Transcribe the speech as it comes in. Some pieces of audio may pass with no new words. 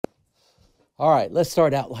All right, let's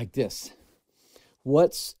start out like this.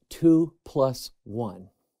 What's 2 plus 1?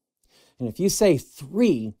 And if you say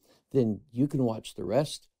 3, then you can watch the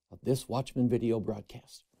rest of this Watchman video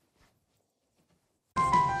broadcast.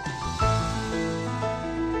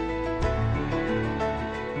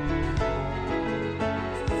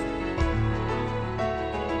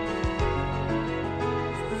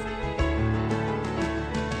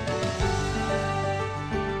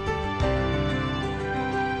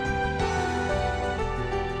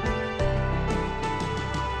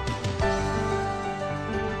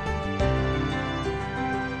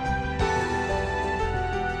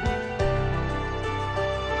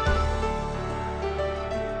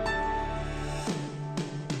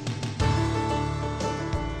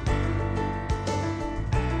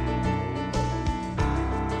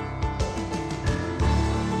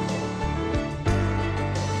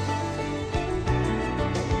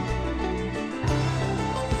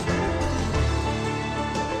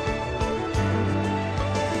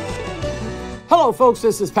 Hello, folks.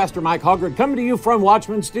 This is Pastor Mike Hoggard coming to you from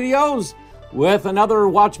Watchman Studios with another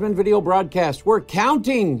Watchman video broadcast. We're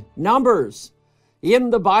counting numbers in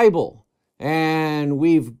the Bible, and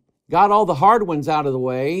we've got all the hard ones out of the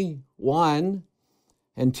way. 1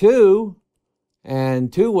 and 2,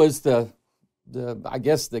 and 2 was the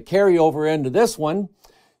carryover into this one.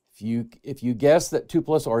 If you guess that 2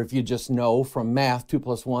 plus, or if you just know from math 2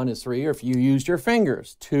 plus 1 is 3, or if you used your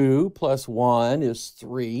fingers, 2 plus 1 is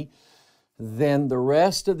 3. Then the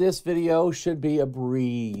rest of this video should be a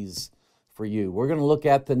breeze for you. We're going to look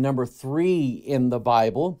at the number 3 in the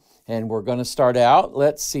Bible, and we're going to start out.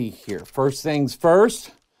 Let's see here. First things first,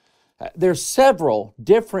 there's several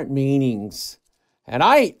different meanings, and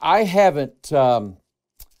I haven't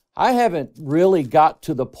really got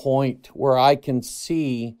to the point where I can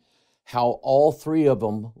see how all 3 of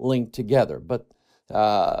them link together. But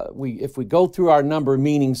if we go through our number of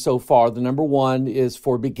meanings so far, the number 1 is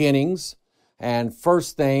for beginnings and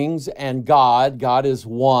first things, and God. God is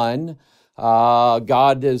one.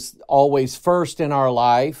 God is always first in our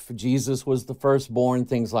life. Jesus was the firstborn,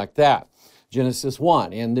 things like that. Genesis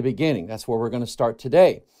 1, in the beginning. That's where we're going to start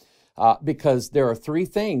today. Because there are 3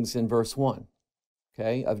 things in verse 1,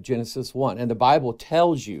 okay, of Genesis 1. And the Bible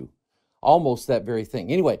tells you almost that very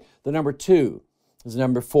thing. Anyway, the number 2 is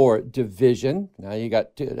number 4, division. Now you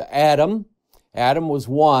got Adam. Adam was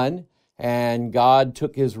 1. And God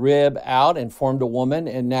took his rib out and formed a woman.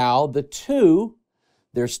 And now the 2,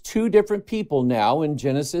 there's 2 different people now in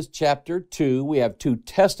Genesis chapter 2. We have 2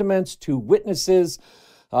 testaments, 2 witnesses,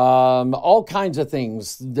 all kinds of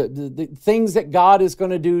things. The things that God is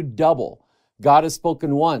going to do double. God has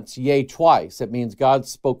spoken once, yea, twice. That means God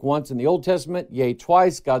spoke once in the Old Testament, yea,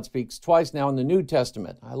 twice. God speaks twice now in the New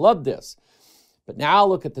Testament. I love this. But now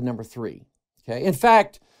look at the number 3. Okay. In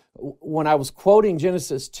fact, when I was quoting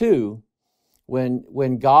Genesis 2,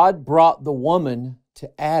 when God brought the woman to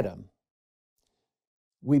Adam,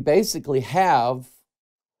 we basically have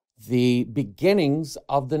the beginnings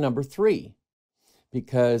of the number 3.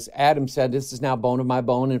 Because Adam said, "This is now bone of my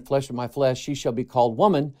bone and flesh of my flesh. She shall be called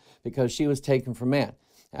woman, because she was taken from man.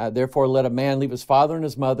 Therefore let a man leave his father and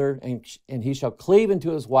his mother, and he shall cleave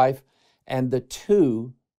unto his wife, and the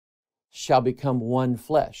 2 shall become one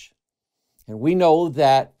flesh." And we know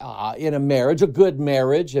that in a marriage, a good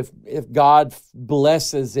marriage, if God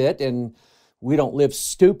blesses it and we don't live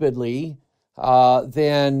stupidly,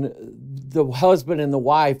 then the husband and the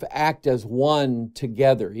wife act as one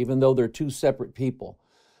together, even though they're 2 separate people.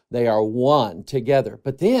 They are one together.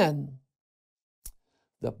 But then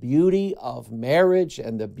the beauty of marriage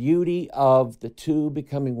and the beauty of the 2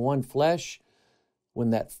 becoming one flesh, when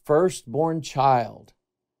that firstborn child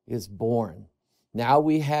is born, now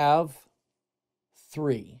we have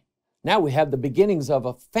 3. Now we have the beginnings of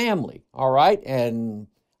a family, all right? And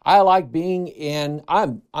I like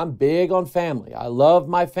I'm big on family. I love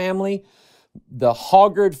my family. The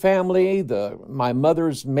Hoggard family, my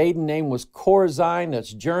mother's maiden name was Korzine,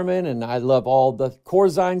 that's German, and I love all the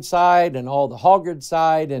Korzine side and all the Hoggard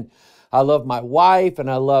side, and I love my wife, and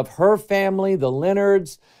I love her family, the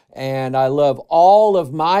Leonards, and I love all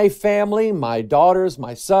of my family, my daughters,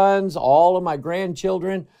 my sons, all of my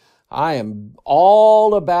grandchildren. I am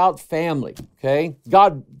all about family, okay?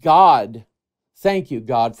 God, thank you,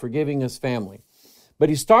 God, for giving us family. But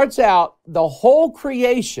he starts out the whole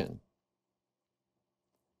creation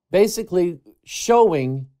basically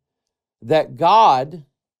showing that God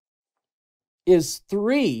is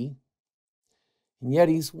 3, and yet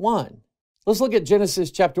he's 1. Let's look at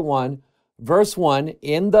Genesis chapter 1, verse 1.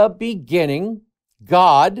 In the beginning,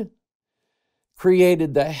 God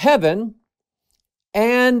created the heaven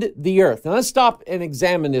and the earth. Now let's stop and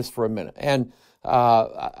examine this for a minute. And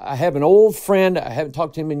I have an old friend. I haven't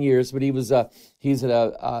talked to him in years, but he's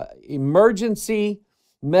an emergency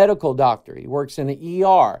medical doctor. He works in an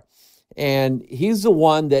ER. And he's the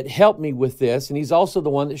one that helped me with this. And he's also the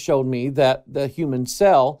one that showed me that the human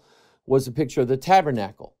cell was a picture of the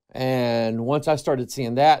tabernacle. And once I started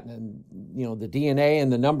seeing that, and the DNA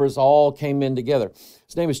and the numbers all came in together.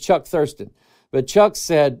 His name is Chuck Thurston. But Chuck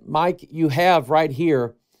said, Mike, you have right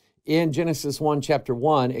here in Genesis 1, chapter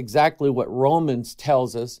 1, exactly what Romans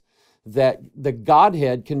tells us, that the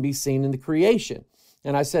Godhead can be seen in the creation.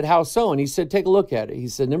 And I said, how so? And he said, take a look at it. He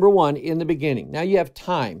said, number one, in the beginning. Now you have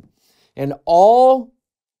time. And all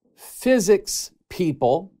physics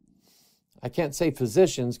people, I can't say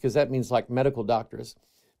physicians because that means like medical doctors,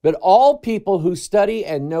 but all people who study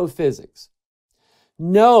and know physics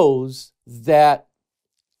knows that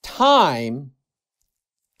time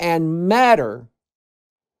and matter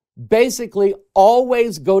basically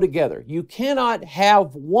always go together. You cannot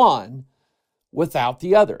have one without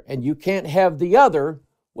the other, and you can't have the other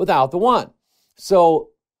without the one. So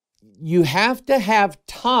you have to have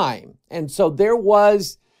time. And so there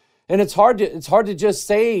was, and it's hard to just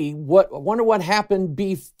say I wonder what happened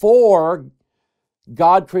before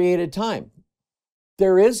God created time.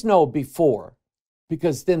 There is no before,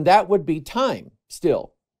 because then that would be time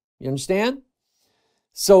still. You understand?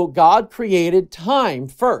 So God created time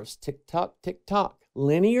first. Tick tock,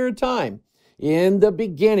 linear time in the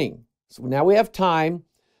beginning. So now we have time.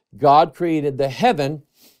 God created the heaven.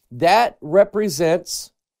 That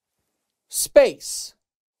represents space.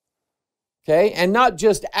 Okay, and not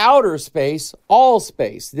just outer space, all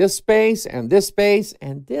space. This space and this space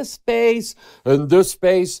and this space and this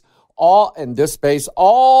space, all and this space.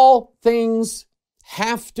 All things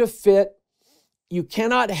have to fit. You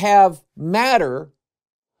cannot have matter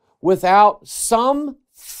without some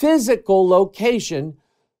physical location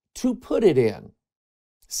to put it in.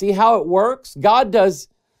 See how it works? God does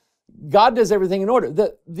everything in order.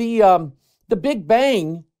 The Big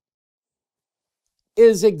Bang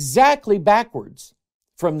is exactly backwards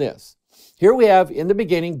from this. Here we have, in the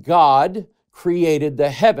beginning, God created the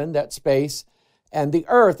heaven, that space, and the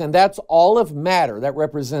earth, and that's all of matter. That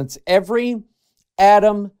represents every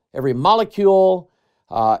atom, every molecule,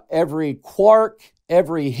 every quark,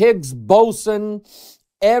 every Higgs boson,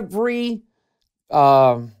 every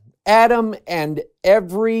atom, and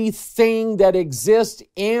everything that exists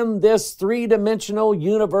in this three-dimensional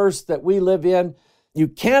universe that we live in. You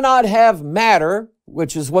cannot have matter,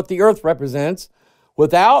 which is what the earth represents,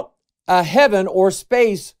 without a heaven or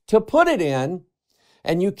space to put it in.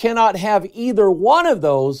 And you cannot have either one of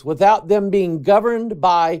those without them being governed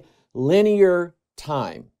by linear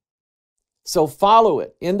time. So follow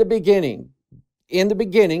it. In the beginning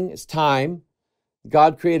is time.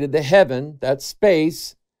 God created the heaven, that's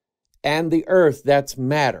space, and the earth, that's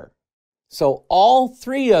matter. So all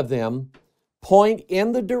three of them point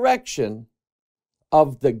in the direction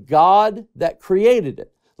of the God that created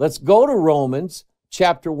it. Let's go to Romans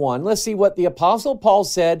chapter 1. Let's see what the Apostle Paul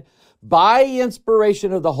said. By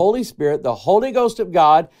inspiration of the Holy Spirit, the Holy Ghost of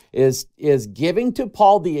God is giving to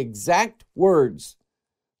Paul the exact words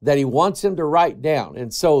that he wants him to write down.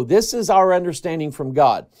 And so this is our understanding from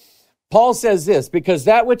God. Paul says this, because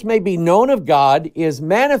that which may be known of God is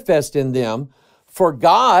manifest in them, for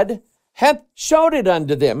God hath showed it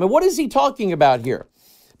unto them. And what is he talking about here?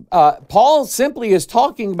 Paul simply is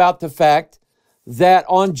talking about the fact that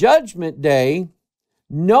on Judgment Day,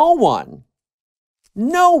 no one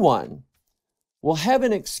will have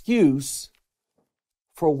an excuse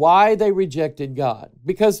for why they rejected God.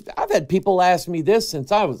 Because I've had people ask me this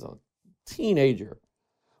since I was a teenager.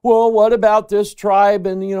 Well, what about this tribe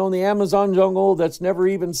in the Amazon jungle that's never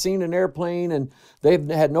even seen an airplane, and they've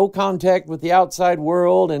had no contact with the outside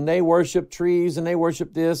world, and they worship trees, and they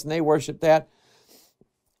worship this, and they worship that.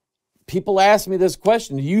 People ask me this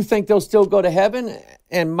question, do you think they'll still go to heaven?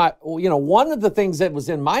 And one of the things that was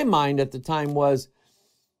in my mind at the time was,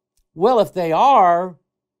 well, if they are,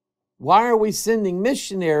 why are we sending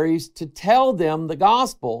missionaries to tell them the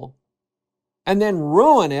gospel and then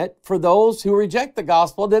ruin it for those who reject the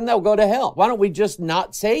gospel? Then they'll go to hell. Why don't we just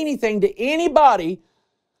not say anything to anybody,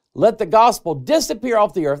 let the gospel disappear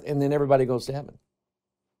off the earth, and then everybody goes to heaven?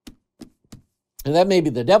 And that may be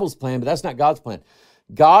the devil's plan, but that's not God's plan.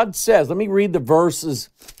 God says, let me read the verses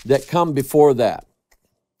that come before that.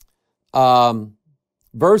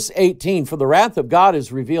 Verse 18, for the wrath of God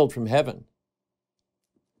is revealed from heaven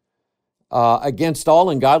against all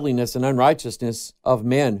ungodliness and unrighteousness of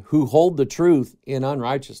men who hold the truth in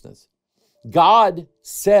unrighteousness. God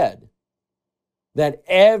said that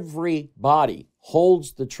everybody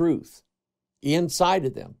holds the truth inside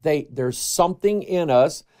of them. There's something in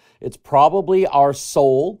us. It's probably our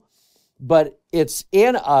soul, but it's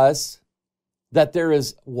in us that there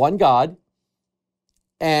is one God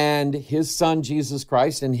and His Son, Jesus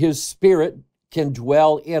Christ, and His Spirit can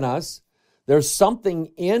dwell in us. There's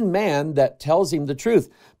something in man that tells him the truth,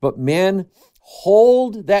 but men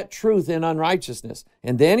hold that truth in unrighteousness.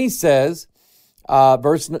 And then he says,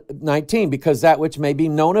 verse 19, because that which may be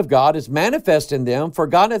known of God is manifest in them, for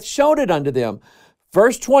God hath showed it unto them.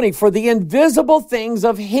 Verse 20, for the invisible things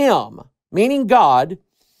of Him, meaning God,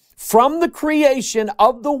 from the creation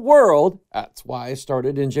of the world, that's why I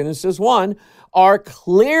started in Genesis 1, are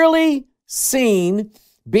clearly seen,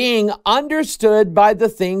 being understood by the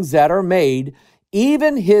things that are made,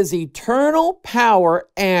 even His eternal power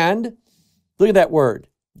and, look at that word,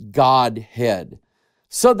 Godhead,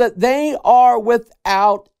 so that they are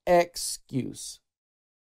without excuse.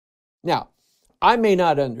 Now, I may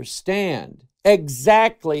not understand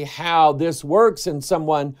exactly how this works in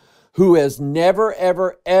someone who has never,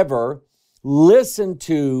 ever, ever listened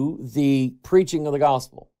to the preaching of the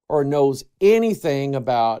gospel or knows anything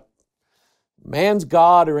about man's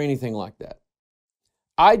God or anything like that.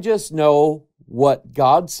 I just know what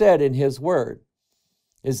God said in His Word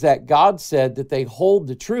is that God said that they hold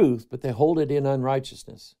the truth, but they hold it in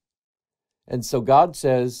unrighteousness. And so God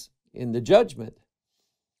says in the judgment,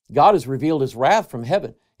 God has revealed His wrath from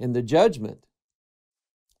heaven. In the judgment,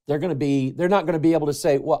 they're not going to be able to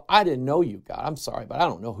say, well, I didn't know you, God. I'm sorry, but I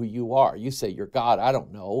don't know who you are. You say you're God. I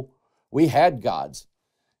don't know. We had gods.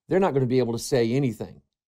 They're not going to be able to say anything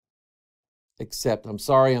except, I'm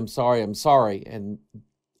sorry, I'm sorry, I'm sorry. And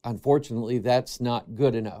unfortunately, that's not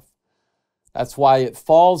good enough. That's why it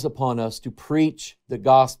falls upon us to preach the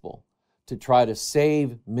gospel, to try to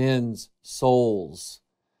save men's souls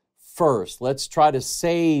first. Let's try to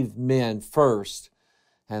save men first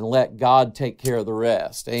and let God take care of the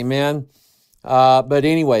rest. Amen? But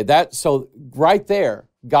anyway, so right there,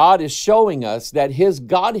 God is showing us that His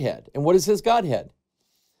Godhead, and what is His Godhead?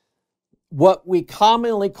 What we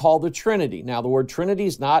commonly call the Trinity. Now, the word Trinity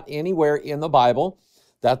is not anywhere in the Bible.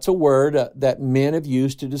 That's a word that men have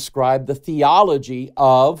used to describe the theology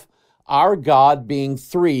of our God being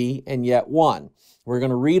three and yet one. We're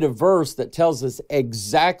going to read a verse that tells us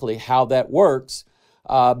exactly how that works.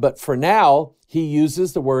 But for now, he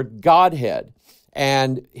uses the word Godhead.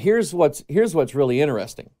 And here's what's really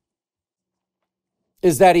interesting,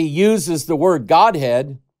 is that he uses the word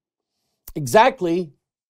Godhead exactly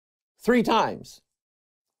 3 times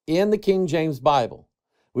in the King James Bible.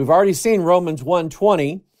 We've already seen Romans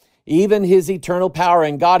 1:20, even His eternal power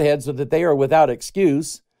and Godhead so that they are without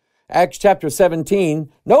excuse. Acts chapter 17,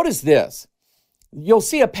 notice this. You'll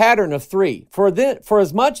see a pattern of 3. For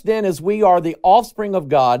as much then as we are the offspring of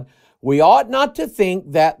God, we ought not to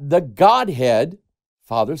think that the Godhead,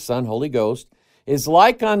 Father, Son, Holy Ghost, is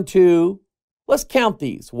like unto, let's count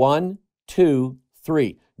these, 1, 2,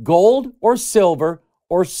 3, gold or silver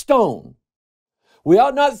or stone. We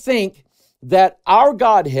ought not think that our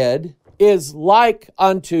Godhead is like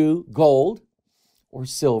unto gold or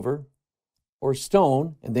silver or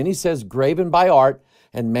stone. And then he says graven by art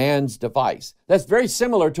and man's device. That's very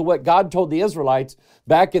similar to what God told the Israelites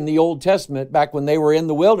back in the Old Testament, back when they were in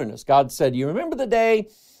the wilderness. God said, you remember the day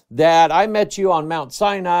that I met you on Mount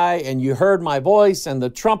Sinai and you heard my voice and the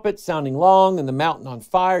trumpet sounding long and the mountain on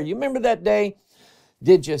fire? You remember that day?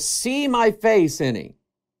 Did you see my face any?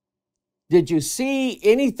 Did you see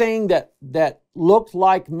anything that looked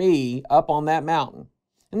like me up on that mountain?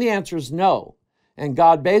 And the answer is no. And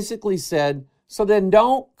God basically said, so then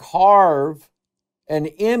don't carve an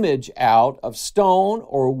image out of stone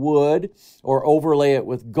or wood or overlay it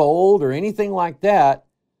with gold or anything like that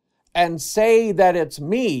and say that it's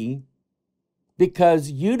me because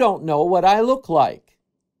you don't know what I look like.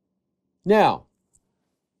 Now,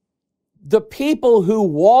 the people who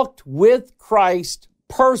walked with Christ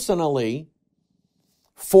personally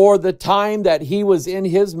for the time that he was in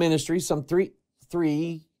his ministry, some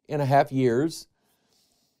three and a half years,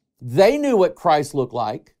 they knew what Christ looked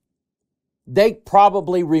like. They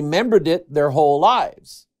probably remembered it their whole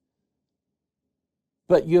lives.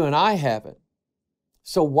 But you and I haven't.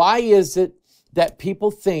 So why is it that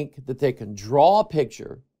people think that they can draw a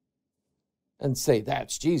picture and say,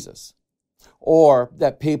 that's Jesus? Or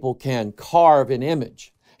that people can carve an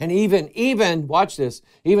image and even, watch this,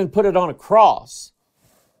 even put it on a cross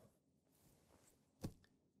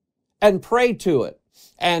and pray to it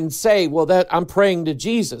and say, well, that I'm praying to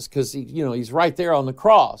Jesus because he's right there on the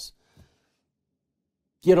cross.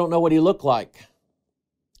 You don't know what he looked like.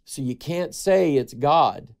 So you can't say it's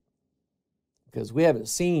God because we haven't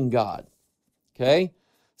seen God. Okay?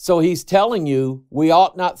 So he's telling you we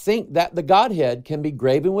ought not think that the Godhead can be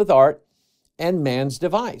graven with art and man's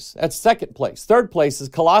device. That's second place. Third place is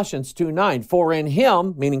Colossians 2:9. For in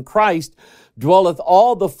him, meaning Christ, dwelleth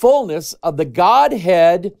all the fullness of the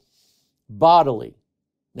Godhead bodily.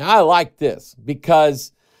 Now I like this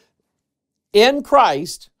because in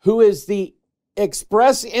Christ, who is the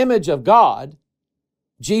express image of God,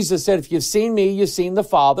 Jesus said, if you've seen me, you've seen the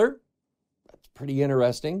Father. That's pretty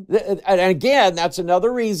interesting. And again, that's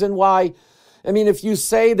another reason why, if you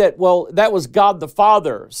say that, well, that was God the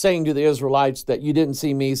Father saying to the Israelites that you didn't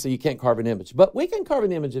see me, so you can't carve an image. But we can carve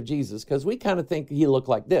an image of Jesus because we kind of think he looked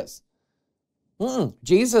like this.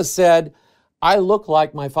 Jesus said, I look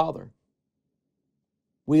like my Father.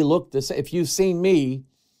 We look the same. If you've seen me,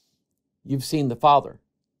 you've seen the Father.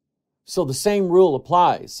 So the same rule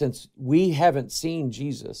applies. Since we haven't seen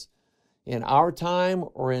Jesus in our time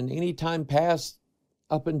or in any time past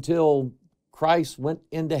up until Christ went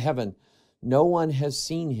into heaven, no one has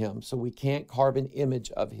seen him, so we can't carve an image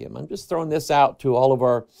of him. I'm just throwing this out to all of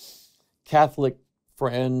our Catholic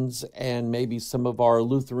friends and maybe some of our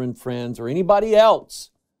Lutheran friends or anybody else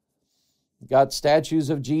got statues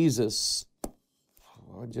of Jesus.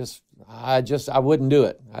 I wouldn't do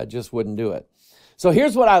it. I just wouldn't do it. So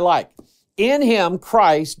here's what I like. In him,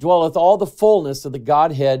 Christ, dwelleth all the fullness of the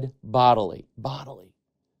Godhead bodily. Bodily.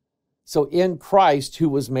 So in Christ, who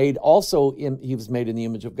was made also, he was made in the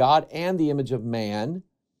image of God and the image of man.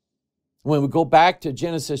 When we go back to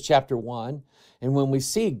Genesis chapter 1, and when we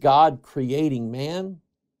see God creating man,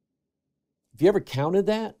 have you ever counted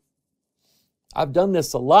that? I've done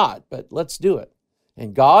this a lot, but let's do it.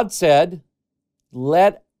 And God said,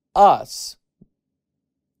 let us,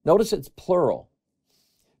 notice it's plural,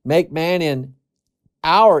 make man in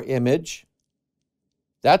our image,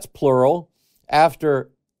 that's plural, after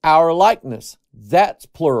our likeness, that's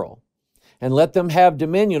plural. And let them have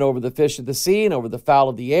dominion over the fish of the sea, and over the fowl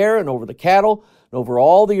of the air, and over the cattle, and over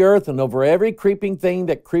all the earth, and over every creeping thing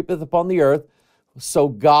that creepeth upon the earth. So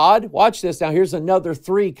God, watch this now, here's another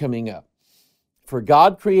 3 coming up. For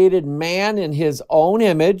God created man in his own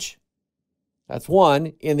image, that's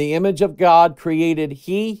 1. In the image of God created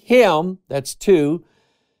he him, that's 2.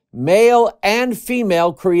 Male and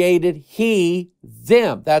female created he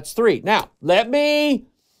them, that's 3. Now, let me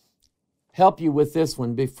help you with this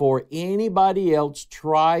one before anybody else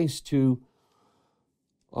tries to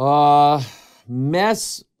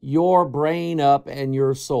mess your brain up and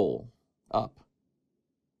your soul up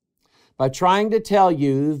by trying to tell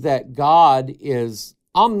you that God is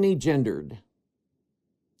omnigendered.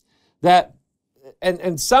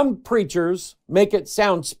 And some preachers make it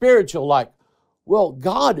sound spiritual, like, well,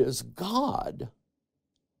 God is God.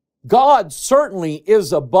 God certainly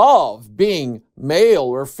is above being male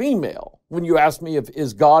or female. When you ask me if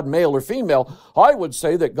is God male or female, I would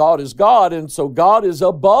say that God is God, and so God is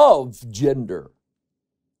above gender.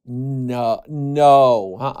 No,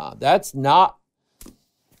 that's not.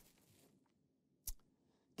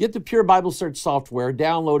 Get the Pure Bible Search software,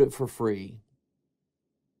 download it for free,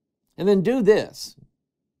 and then do this.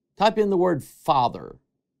 Type in the word Father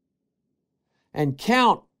and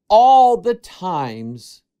count all the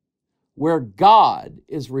times where God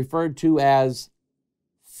is referred to as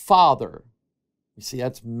Father. You see,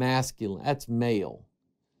 that's masculine, that's male.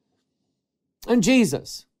 And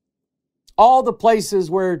Jesus, all the places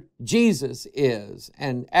where Jesus is,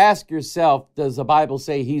 and ask yourself, does the Bible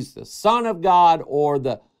say he's the Son of God or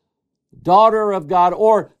the daughter of God?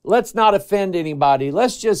 Or let's not offend anybody.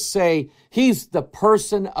 Let's just say he's the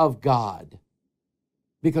person of God,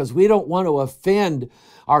 because we don't want to offend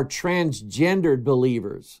our transgendered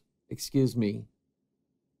believers. Excuse me.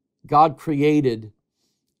 God created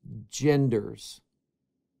genders,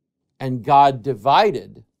 and God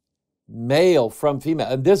divided male from female.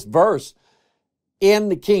 And this verse in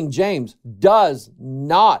the King James does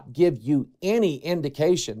not give you any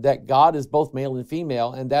indication that God is both male and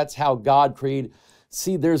female, and that's how God created.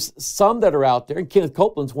 See, there's some that are out there, and Kenneth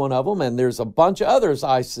Copeland's one of them, and there's a bunch of others,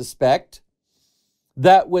 I suspect,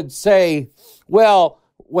 that would say, well,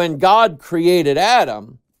 when God created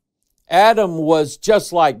Adam, Adam was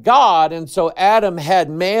just like God, and so Adam had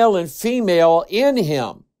male and female in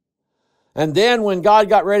him. And then when God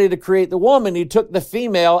got ready to create the woman, he took the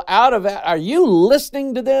female out of Adam. Are you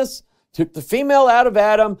listening to this? Took the female out of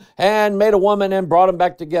Adam and made a woman and brought them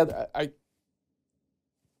back together.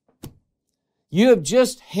 You have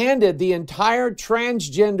just handed the entire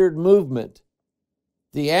transgendered movement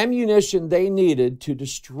the ammunition they needed to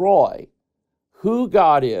destroy who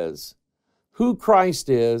God is, who Christ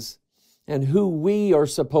is, and who we are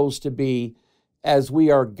supposed to be as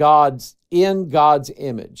we are in God's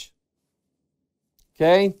image.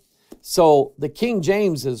 Okay? So the King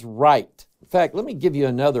James is right. In fact, let me give you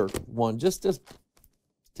another one just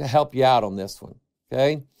to help you out on this one.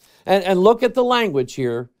 Okay? And look at the language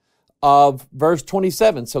here of verse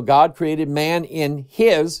 27. So God created man in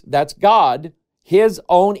His, that's God, His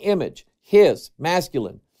own image. His,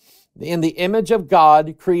 masculine. In the image of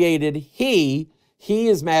God created He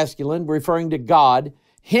is masculine, referring to God.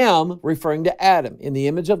 Him, referring to Adam. In the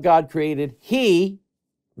image of God created He,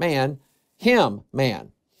 man, him,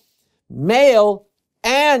 man. Male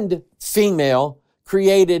and female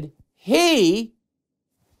created He,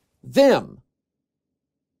 them.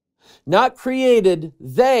 Not created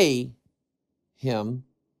they, him.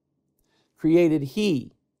 Created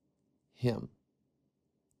He, him.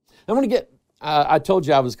 I'm going to get, I told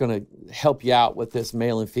you I was going to help you out with this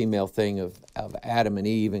male and female thing of Adam and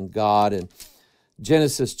Eve and God. And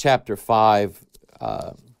Genesis chapter 5,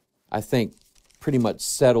 I think, pretty much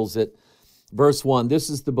settles it. Verse 1, this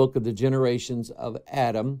is the book of the generations of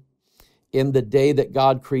Adam. In the day that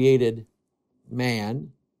God created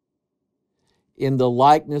man, in the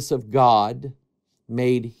likeness of God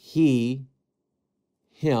made He,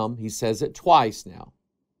 him. He says it twice now,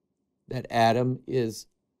 that Adam is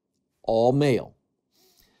all male.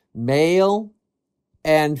 Male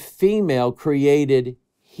and female created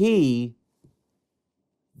He,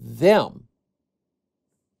 them.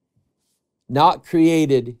 Not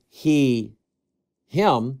created He,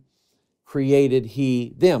 him, created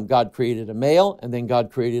He, them. God created a male, and then God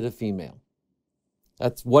created a female.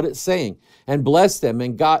 That's what it's saying. And blessed them,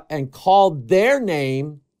 and called their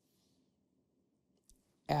name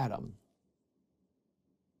Adam.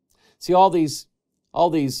 See, all these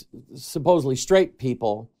supposedly straight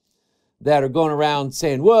people that are going around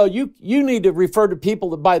saying, well, you need to refer to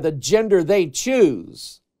people by the gender they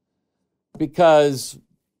choose, because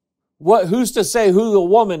who's to say who a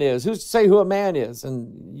woman is? Who's to say who a man is?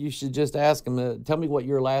 And you should just ask them, tell me what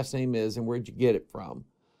your last name is and where'd you get it from?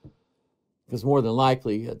 Because more than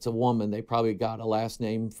likely it's a woman. They probably got a last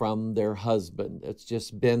name from their husband. It's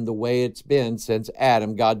just been the way it's been since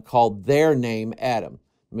Adam. God called their name Adam,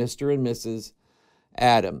 Mr. and Mrs.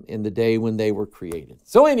 Adam, in the day when they were created.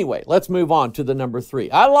 So anyway, let's move on to the number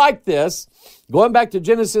 3. I like this. Going back to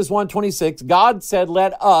Genesis 1:26, God said,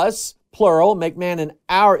 let us, plural, make man in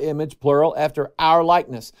our image, plural, after our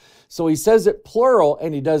likeness. So He says it plural,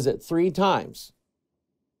 and He does it 3 times.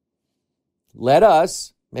 Let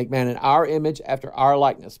us make man in our image after our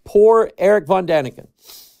likeness. Poor Eric von Daniken,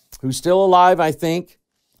 who's still alive, I think.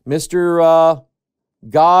 Mr.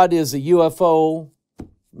 God is a UFO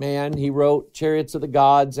man. He wrote Chariots of the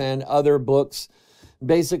Gods and other books.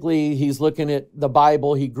 Basically, he's looking at the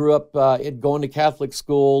Bible. He grew up going to Catholic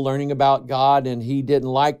school, learning about God, and he didn't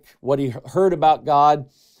like what he heard about God.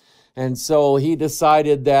 And so he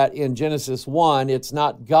decided that in Genesis 1, it's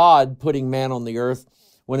not God putting man on the earth.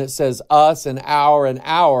 When it says us and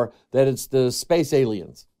our, that it's the space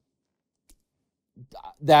aliens.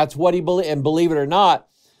 That's what he believed. And believe it or not,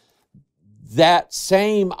 that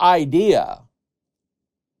same idea,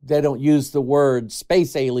 they don't use the word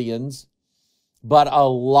space aliens, but a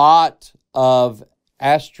lot of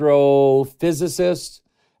astrophysicists,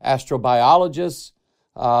 astrobiologists,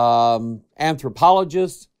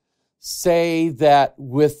 anthropologists say that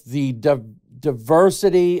with the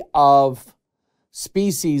diversity of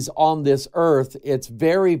species on this earth, it's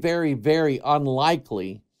very, very, very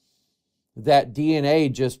unlikely that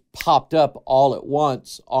DNA just popped up all at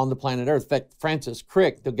once on the planet Earth. In fact, Francis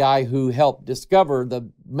Crick, the guy who helped discover the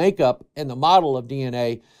makeup and the model of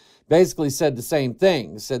DNA, basically said the same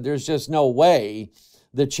thing. Said there's just no way.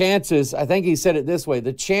 The chances, I think he said it this way,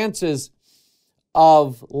 the chances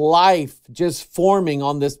of life just forming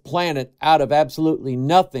on this planet out of absolutely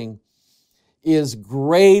nothing is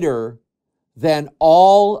greater than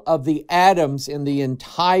all of the atoms in the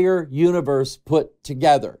entire universe put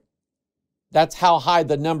together. That's how high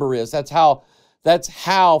the number is. That's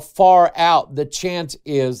how far out the chance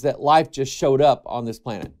is that life just showed up on this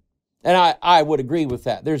planet. And I would agree with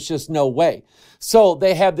that. There's just no way. So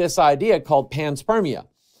they have this idea called panspermia.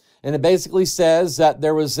 And it basically says that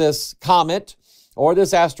there was this comet or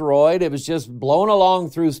this asteroid. It was just blown along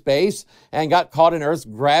through space and got caught in Earth's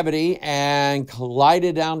gravity and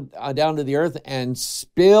collided down to the Earth and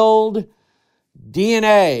spilled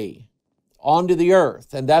DNA onto the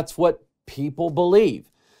Earth. And that's what people believe.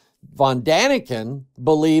 Von Daniken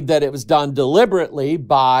believed that it was done deliberately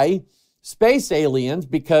by space aliens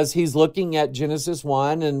because he's looking at Genesis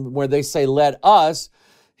 1 and where they say, let us,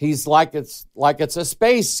 he's like it's a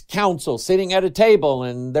space council sitting at a table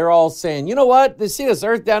and they're all saying, you know what, they see this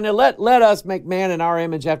earth down there, let us make man in our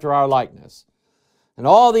image after our likeness. And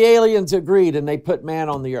all the aliens agreed and they put man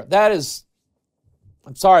on the earth.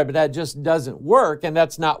 I'm sorry, but that just doesn't work, and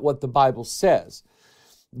that's not what the Bible says.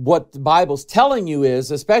 What the Bible's telling you is,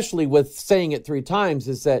 especially with saying it 3 times,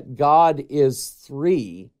 is that God is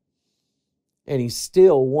 3 and He's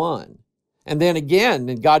still one. And then again,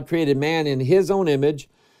 and God created man in His own image.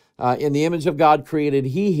 In the image of God created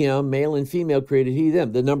He him, male and female created He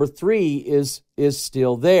them. The number 3 is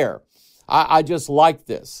still there. I just like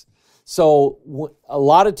this. So a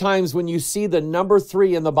lot of times when you see the number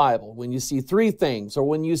 3 in the Bible, when you see 3 things, or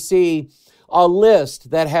when you see a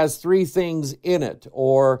list that has 3 things in it,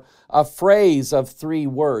 or a phrase of 3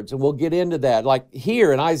 words, and we'll get into that. Like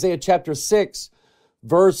here in Isaiah chapter 6,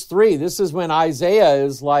 verse 3, this is when Isaiah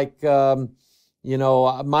is like,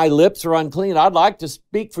 my lips are unclean. I'd like to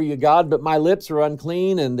speak for you, God, but my lips are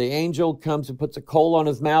unclean. And the angel comes and puts a coal on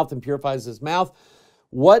his mouth and purifies his mouth.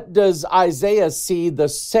 What does Isaiah see the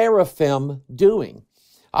seraphim doing?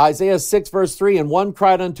 Isaiah 6 verse 3, and one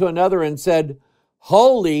cried unto another and said,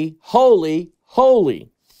 Holy, holy,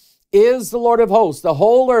 holy is the Lord of hosts. The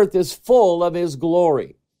whole earth is full of His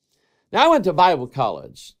glory. Now I went to Bible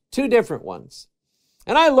college, 2 different ones.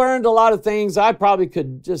 And I learned a lot of things I probably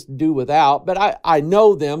could just do without, but I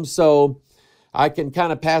know them, so I can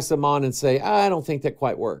kind of pass them on and say, I don't think that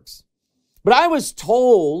quite works. But I was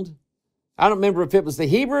told, I don't remember if it was the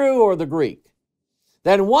Hebrew or the Greek,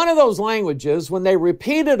 that in one of those languages, when they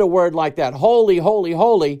repeated a word like that, holy, holy,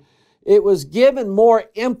 holy, it was given more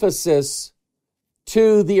emphasis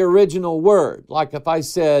to the original word. Like if I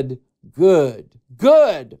said good,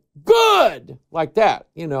 good, good, like that,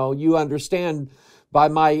 you understand by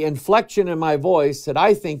my inflection in my voice that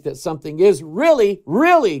I think that something is really,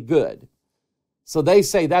 really good. So they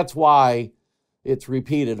say that's why it's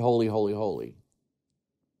repeated, holy, holy, holy.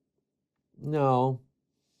 No,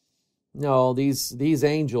 these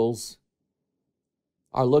angels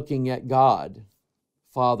are looking at God,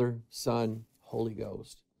 Father, Son, Holy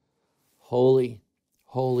Ghost. Holy,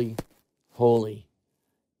 holy, holy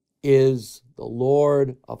is the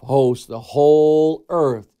Lord of hosts. The whole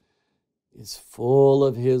earth is full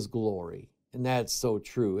of His glory. And that's so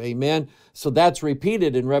true. Amen. So that's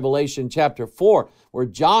repeated in Revelation chapter 4, where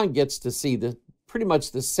John gets to see pretty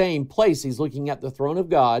much the same place. He's looking at the throne of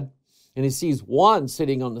God, and he sees one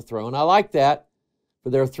sitting on the throne. I like that. For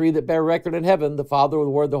there are 3 that bear record in heaven, the Father, the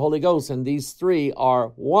Word, the Holy Ghost, and these 3 are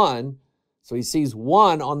one. So he sees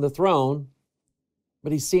one on the throne,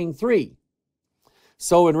 but he's seeing 3.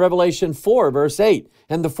 So in Revelation 4, verse 8,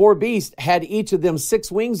 and the 4 beasts had each of them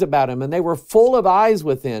 6 wings about him, and they were full of eyes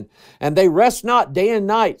within, and they rest not day and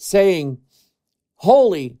night, saying,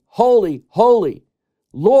 Holy, holy, holy,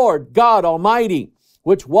 Lord God Almighty,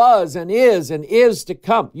 which was and is to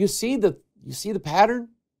come. You see the pattern?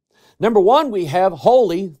 Number 1, we have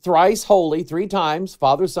holy, thrice holy, 3 times,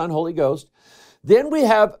 Father, Son, Holy Ghost. Then we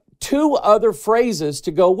have 2 other phrases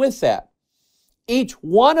to go with that. Each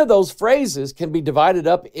one of those phrases can be divided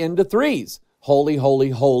up into 3s. Holy, holy,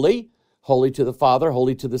 holy. Holy to the Father,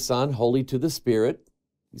 holy to the Son, holy to the Spirit.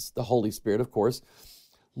 He's the Holy Spirit, of course.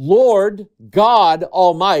 Lord, God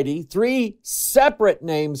Almighty. 3 separate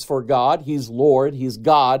names for God. He's Lord, He's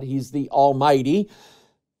God, He's the Almighty.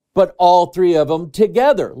 But all 3 of them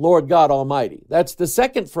together, Lord God Almighty. That's the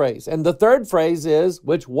second phrase. And the third phrase is,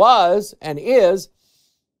 which was and is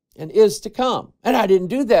to come. And I didn't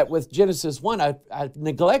do that with Genesis 1. I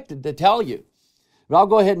neglected to tell you. But I'll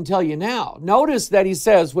go ahead and tell you now. Notice that he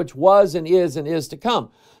says, which was and is to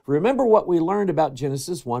come. Remember what we learned about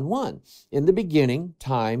Genesis 1:1. In the beginning,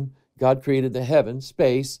 time, God created the heaven,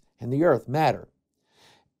 space, and the earth, matter.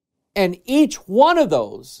 And each one of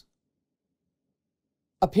those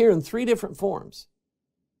appear in 3 different forms.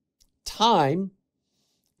 Time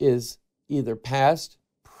is either past,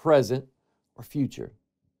 present, or future.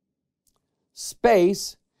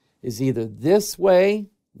 Space is either this way,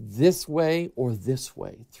 or this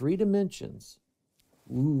way. 3 dimensions.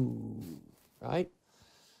 Ooh, right?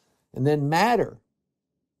 And then matter.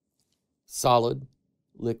 Solid,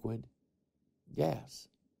 liquid, gas.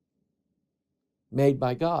 Made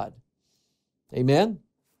by God. Amen?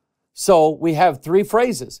 So we have 3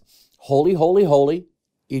 phrases. Holy, holy, holy.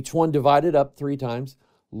 Each one divided up 3 times.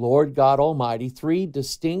 Lord God Almighty. 3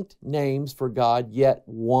 distinct names for God, yet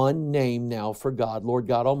one name now for God, Lord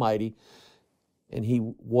God Almighty. And He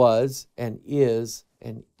was and is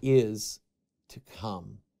to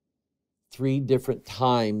come. 3 different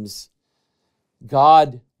times.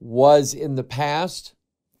 God was in the past,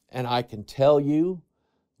 and I can tell you,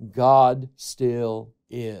 God still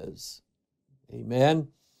is. Amen.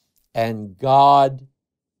 And God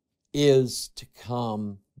is to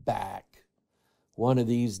come back one of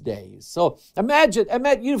these days. So imagine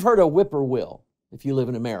you've heard of whippoorwill if you live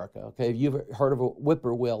in America, okay? If you've heard of a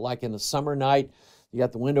whippoorwill, like in the summer night, you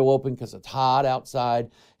got the window open because it's hot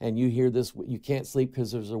outside, and you hear this, you can't sleep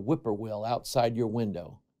because there's a whippoorwill outside your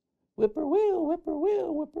window. Whippoorwill,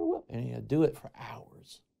 whippoorwill, whippoorwill. And you do it for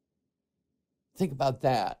hours. Think about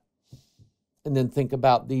that. And then think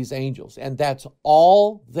about these angels. And that's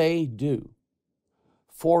all they do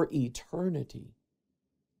for eternity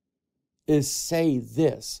is say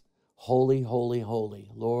this, holy, holy, holy,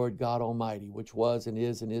 Lord God Almighty, which was and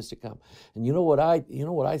is to come. And you know what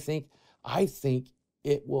I think? I think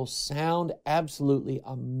it will sound absolutely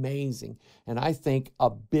amazing. And I think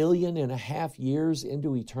 1.5 billion years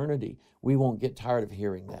into eternity, we won't get tired of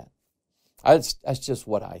hearing that. That's just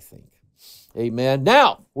what I think. Amen.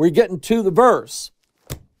 Now, we're getting to the verse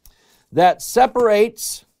that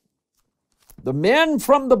separates the men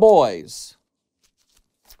from the boys.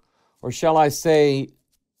 Or shall I say,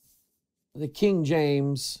 the King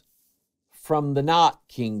James from the not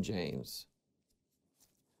King James.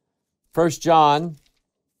 1 John,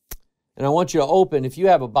 and I want you to open, if you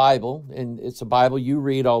have a Bible, and it's a Bible you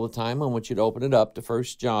read all the time, I want you to open it up to 1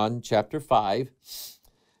 John chapter 5,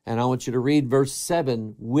 and I want you to read verse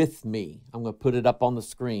 7 with me. I'm going to put it up on the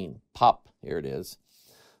screen. Pop, here it is.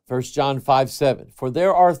 1 John 5:7. For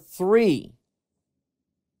there are 3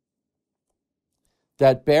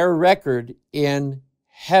 that bear record in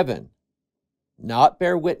heaven, not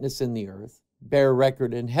bear witness in the earth, bear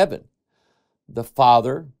record in heaven. The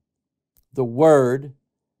Father, the Word,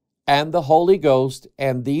 and the Holy Ghost,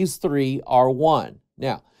 and these 3 are one.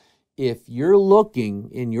 Now, if you're looking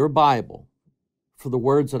in your Bible for the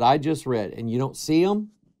words that I just read and you don't see them,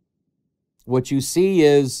 what you see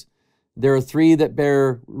is there are 3 that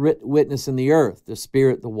bear witness in the earth, the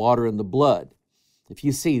Spirit, the water, and the blood. If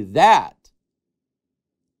you see that,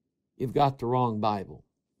 you've got the wrong Bible.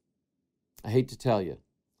 I hate to tell you.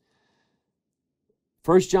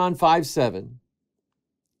 1 John 5:7,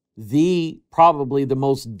 probably the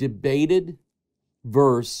most debated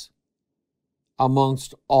verse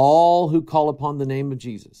amongst all who call upon the name of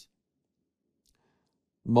Jesus.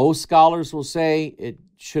 Most scholars will say it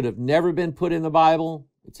should have never been put in the Bible.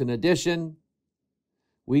 It's an addition.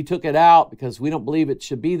 We took it out because we don't believe it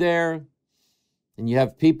should be there. And you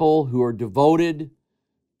have people who are devoted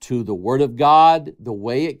to the Word of God, the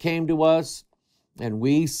way it came to us, and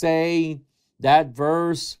we say that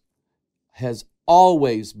verse has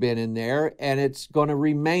always been in there, and it's going to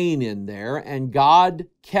remain in there, and God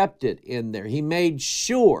kept it in there. He made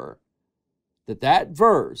sure that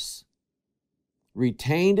verse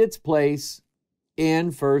retained its place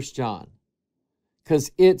in 1 John,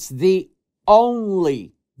 because it's the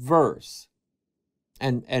only verse.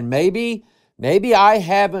 And maybe I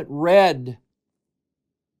haven't read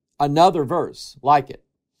another verse like it.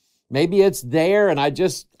 Maybe it's there and I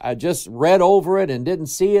just read over it and didn't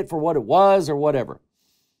see it for what it was or whatever.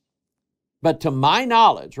 But to my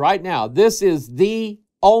knowledge right now, this is the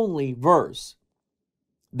only verse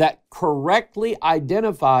that correctly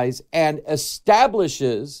identifies and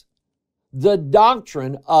establishes the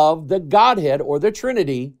doctrine of the Godhead or the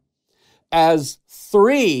Trinity as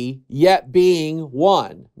 3 yet being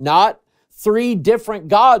one. Not 3 different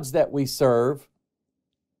gods that we serve.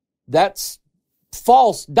 That's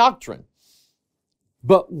false doctrine.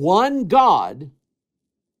 But one God,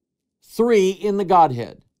 3 in the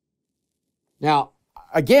Godhead. Now,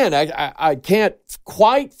 again, I can't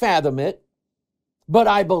quite fathom it, but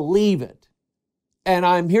I believe it. And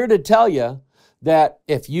I'm here to tell you that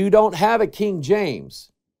if you don't have a King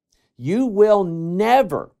James, you will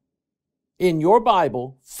never in your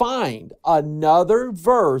Bible find another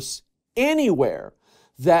verse anywhere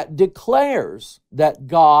that declares that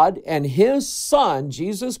God and His Son,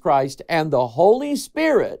 Jesus Christ, and the Holy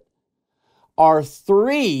Spirit are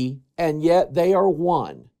 3, and yet they are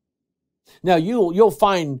one. Now, you'll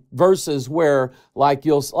find verses where, like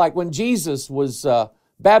when Jesus was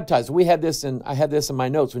baptized. I had this in my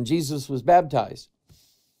notes. When Jesus was baptized,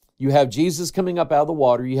 you have Jesus coming up out of the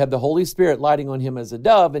water. You have the Holy Spirit lighting on Him as a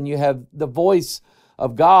dove, and you have the voice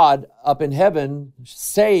of God up in heaven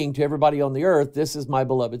saying to everybody on the earth, "This is my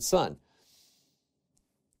beloved Son."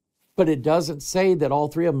 But it doesn't say that all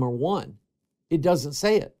 3 of them are one. It doesn't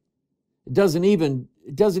say it. It doesn't even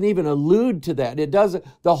allude to that. It doesn't.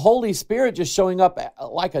 The Holy Spirit just showing up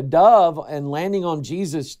like a dove and landing on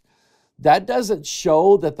Jesus, that doesn't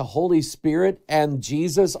show that the Holy Spirit and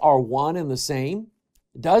Jesus are one and the same.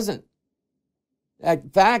 It doesn't. In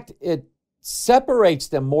fact, it separates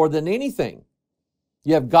them more than anything.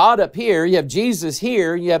 You have God up here, you have Jesus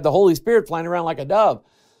here, you have the Holy Spirit flying around like a dove.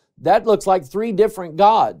 That looks like 3 different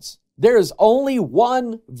gods There is only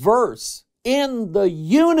one verse in the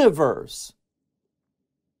universe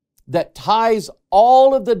that ties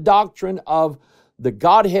all of the doctrine of the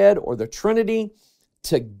Godhead or the Trinity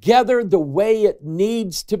together the way it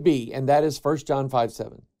needs to be, and that is 1 John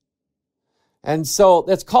 5:7. And so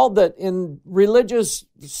that's called in religious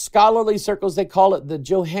scholarly circles, they call it the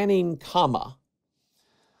Johannine comma.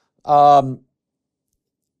 I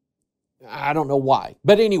don't know why,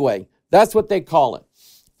 but anyway, that's what they call it.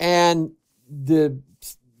 And the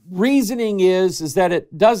reasoning is that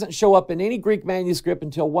it doesn't show up in any Greek manuscript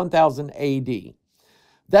until 1000 AD.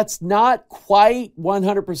 That's not quite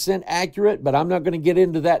 100% accurate, but I'm not going to get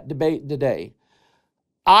into that debate today.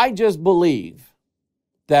 I just believe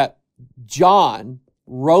that John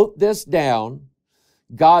wrote this down.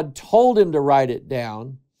 God told him to write it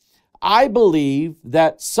down. I believe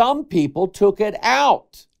that some people took it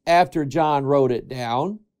out after John wrote it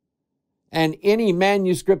down, and any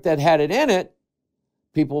manuscript that had it in it,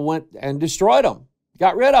 people went and destroyed them,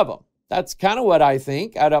 got rid of them. That's kind of what I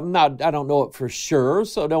think. I don't know it for sure,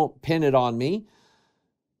 so don't pin it on me.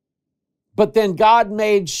 But then God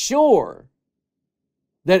made sure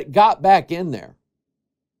that it got back in there.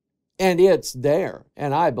 And it's there,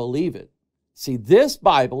 and I believe it. See, this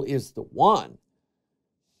Bible is the one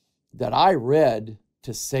that I read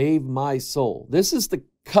to save my soul. This is the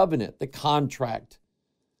covenant, the contract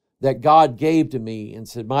that God gave to me and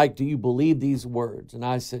said, Mike, do you believe these words? And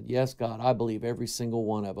I said, yes, God, I believe every single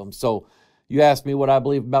one of them. So you asked me what I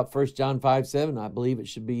believe about 1 John 5:7. I believe it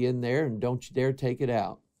should be in there, and don't you dare take it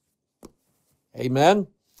out. Amen?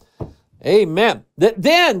 Amen.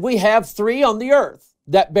 Then we have three on the earth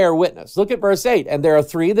that bear witness. Look at verse 8. And there are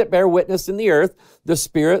three that bear witness in the earth, the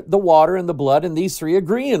Spirit, the water, and the blood, and these three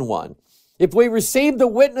agree in one. If we receive the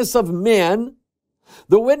witness of men,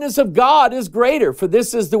 the witness of God is greater, for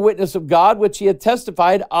this is the witness of God which he had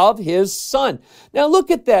testified of his Son. Now look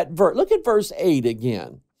at that verse. Look at verse 8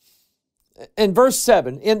 again. And verse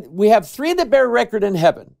 7. We have three that bear record in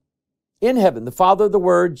heaven. In heaven, the Father, the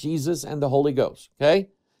Word, Jesus, and the Holy Ghost. Okay?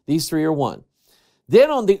 These three are one. Then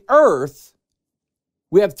on the earth,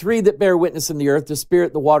 we have three that bear witness in the earth, the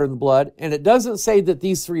Spirit, the water, and the blood. And it doesn't say that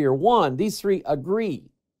these three are one. These three agree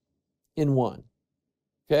in one.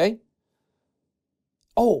 Okay?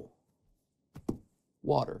 Oh,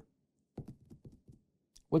 water.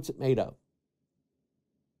 What's it made of?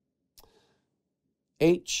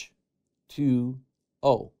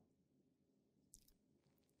 H2O.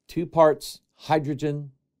 2 parts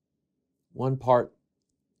hydrogen, 1 part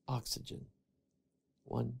oxygen.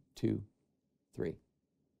 1, 2, 3.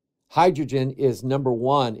 Hydrogen is number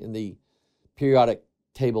 1 in the periodic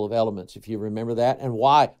table of elements, if you remember that. And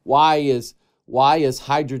why is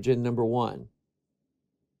hydrogen number 1?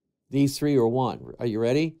 These three are one. Are you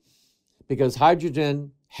ready? Because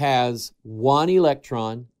hydrogen has 1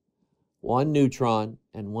 electron, 1 neutron,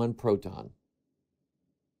 and 1 proton.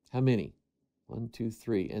 How many? 1, 2,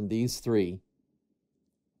 3. And these three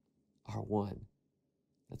are one.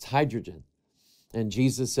 That's hydrogen. And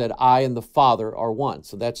Jesus said, I and the Father are one.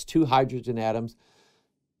 So that's 2 hydrogen atoms.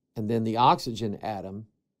 And then the oxygen atom.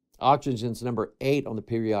 Oxygen's number 8 on the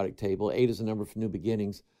periodic table. 8 is a number for new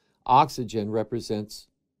beginnings. Oxygen represents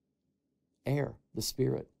air, the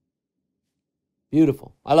Spirit.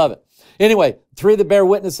 Beautiful. I love it. Anyway, 3 that bear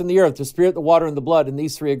witness in the earth, the Spirit, the water, and the blood, and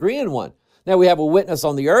these 3 agree in one. Now we have a witness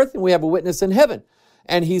on the earth and we have a witness in heaven.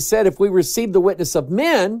 And he said, if we receive the witness of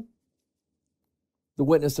men, the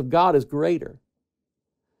witness of God is greater.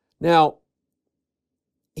 Now,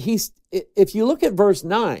 if you look at verse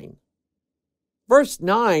 9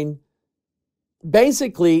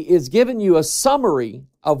 basically is giving you a summary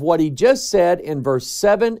of what he just said in verse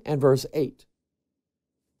 7 and verse 8.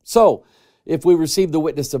 So, if we receive the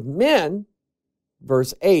witness of men,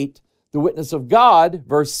 verse 8, the witness of God,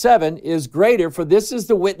 verse 7, is greater, for this is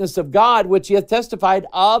the witness of God which he hath testified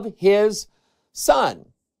of his Son.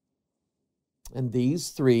 And these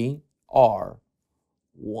 3 are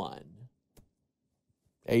one.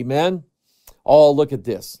 Amen? Oh, look at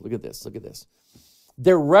this. Look at this. Look at this.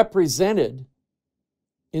 They're represented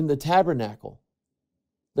in the tabernacle.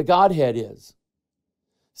 The Godhead is.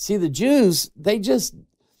 See, the Jews,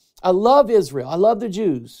 I love Israel. I love the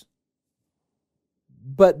Jews.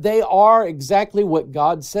 But they are exactly what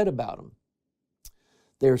God said about them.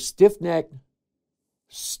 They're stiff-necked,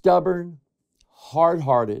 stubborn,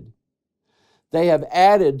 hard-hearted. They have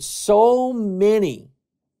added so many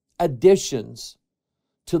additions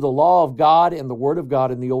to the law of God and the Word of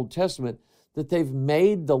God in the Old Testament that they've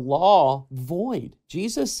made the law void.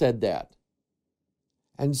 Jesus said that.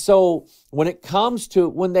 And so when it comes to,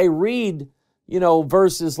 when they read,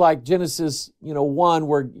 verses like Genesis, 1,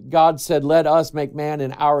 where God said, let us make man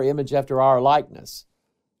in our image after our likeness.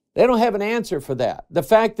 They don't have an answer for that. The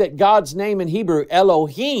fact that God's name in Hebrew,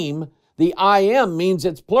 Elohim, the I am, means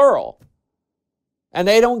it's plural. And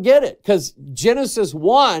they don't get it, because Genesis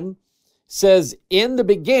 1 says, in the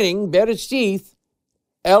beginning, Bereshith,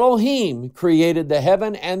 Elohim created the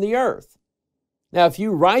heaven and the earth. Now, if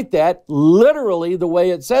you write that literally the way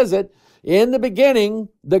it says it, in the beginning,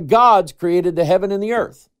 the gods created the heaven and the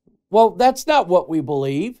earth. Well, that's not what we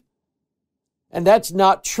believe. And that's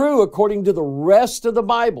not true according to the rest of the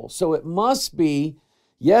Bible. So it must be,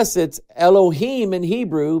 yes, it's Elohim in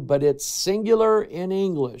Hebrew, but it's singular in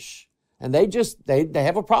English. And they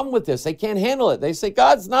have a problem with this. They can't handle it. They say,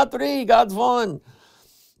 God's not three, God's one.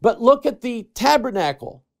 But look at the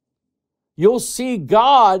tabernacle. You'll see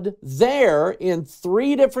God there in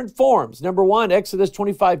three different forms. Number one, Exodus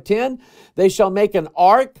 25:10, they shall make an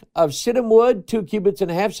ark of shittim wood, 2 cubits and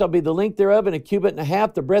a half shall be the length thereof, and 1 cubit and a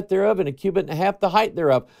half the breadth thereof, and 1 cubit and a half the height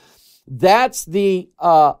thereof. That's the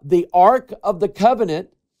ark of the covenant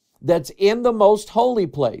that's in the most holy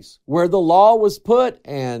place, where the law was put,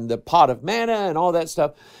 and the pot of manna and all that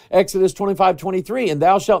stuff. Exodus 25:23, and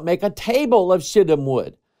thou shalt make a table of shittim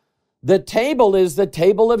wood. The table is the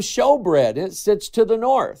table of showbread. It sits to the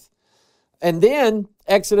north. And then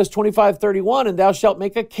Exodus 25:31, and thou shalt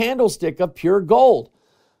make a candlestick of pure gold.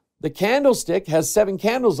 The candlestick has 7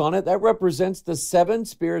 candles on it. That represents the 7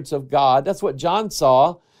 spirits of God. That's what John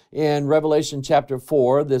saw in Revelation chapter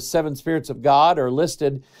 4. The 7 spirits of God are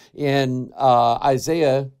listed in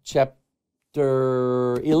Isaiah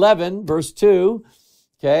chapter 11, verse 2.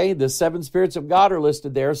 Okay, the 7 spirits of God are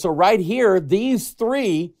listed there. So right here, these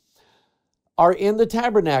 3 are in the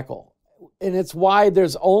tabernacle. And it's why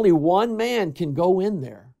there's only one man can go in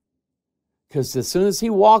there. Because as soon as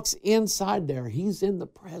he walks inside there, he's in the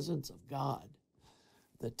presence of God.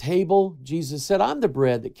 The table, Jesus said, I'm the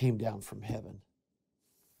bread that came down from heaven.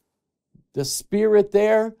 The Spirit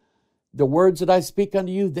there, the words that I speak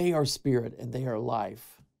unto you, they are spirit and they are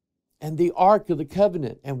life. And the Ark of the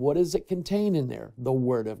Covenant, and what does it contain in there? The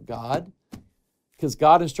Word of God. Because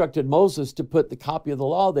God instructed Moses to put the copy of the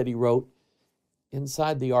law that he wrote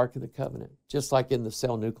inside the Ark of the Covenant, just like in the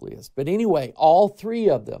cell nucleus. But anyway, all 3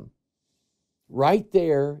 of them, right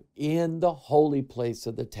there in the holy place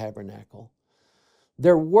of the tabernacle.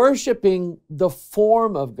 They're worshiping the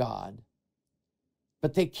form of God,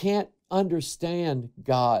 but they can't understand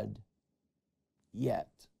God yet.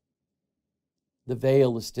 The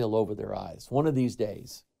veil is still over their eyes. One of these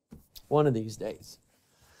days.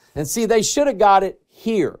 And see, they should have got it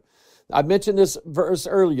here. I mentioned this verse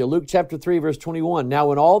earlier, Luke chapter 3, verse 21. Now,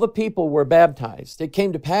 when all the people were baptized, it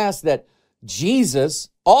came to pass that Jesus,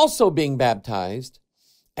 also being baptized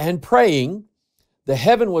and praying, the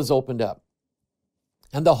heaven was opened up,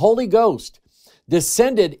 and the Holy Ghost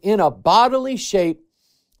descended in a bodily shape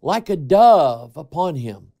like a dove upon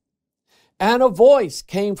him. And a voice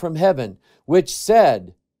came from heaven, which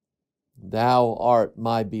said, Thou art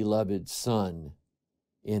my beloved Son,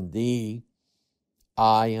 in thee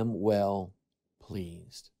I am well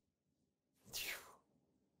pleased.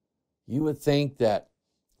 You would think that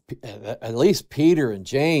at least Peter and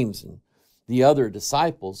James and the other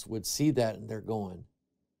disciples would see that, and they're going,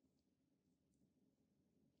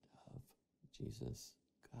 Jesus,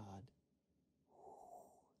 God.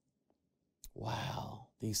 Wow,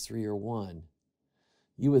 these 3 are one.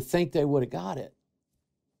 You would think they would have got it.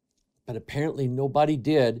 But apparently nobody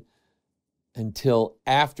did until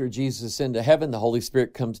after Jesus is into heaven. The Holy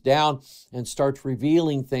Spirit comes down and starts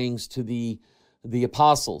revealing things to the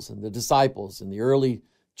apostles and the disciples and the early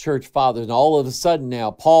church fathers. And all of a sudden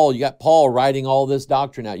now, you got Paul writing all this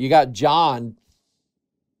doctrine out. You got John,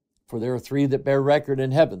 for there are 3 that bear record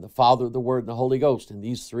in heaven, the Father, the Word, and the Holy Ghost. And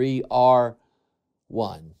these 3 are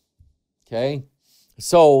one. Okay?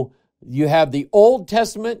 So you have the Old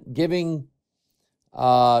Testament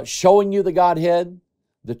showing you the Godhead,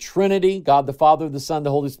 the Trinity, God the Father, the Son,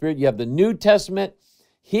 the Holy Spirit. You have the New Testament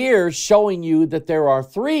here showing you that there are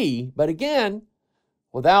 3, but again,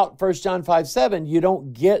 without 1 John 5:7, you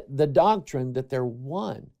don't get the doctrine that they're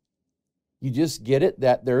one. You just get it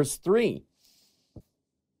that there's 3.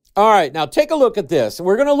 All right, now take a look at this. And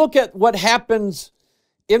we're going to look at what happens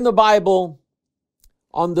in the Bible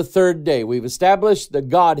on the 3rd day. We've established the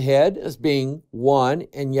Godhead as being one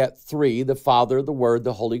and yet 3, the Father, the Word,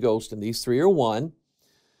 the Holy Ghost, and these 3 are one.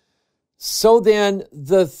 So then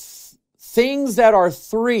the things that are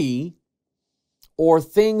 3 or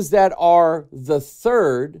things that are the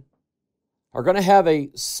 3rd are going to have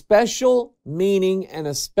a special meaning and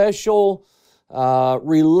a special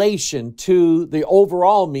relation to the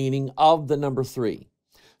overall meaning of the number 3.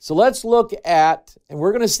 So let's look at, and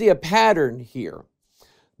we're going to see a pattern here.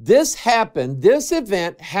 This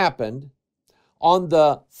event happened on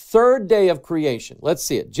the 3rd day of creation. Let's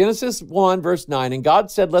see it. Genesis 1, verse 9, and God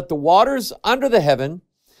said, let the waters under the heaven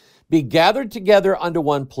be gathered together unto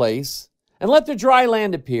one place, and let the dry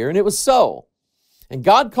land appear. And it was so. And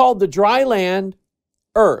God called the dry land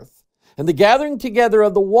earth, and the gathering together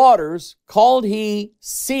of the waters called he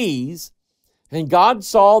seas, and God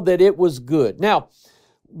saw that it was good. Now,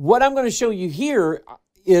 what I'm going to show you here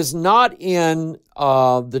is not in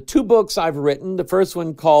the 2 books I've written. The first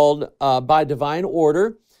one called By Divine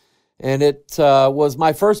Order, and it was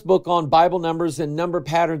my first book on Bible numbers and number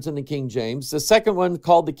patterns in the King James. The second one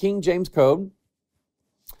called the King James Code,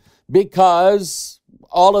 because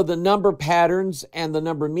all of the number patterns and the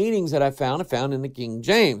number meanings that I found in the King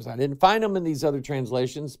James. I didn't find them in these other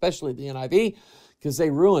translations, especially the NIV, because they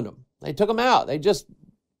ruined them. They took them out.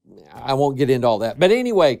 I won't get into all that. But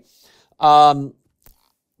anyway, I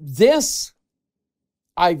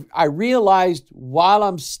realized while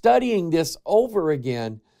I'm studying this over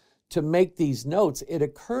again to make these notes, it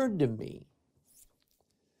occurred to me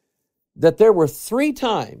that there were 3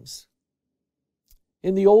 times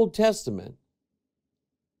in the Old Testament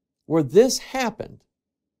where this happened,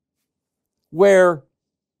 where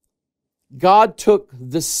God took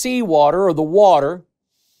the seawater or the water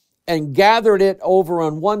and gathered it over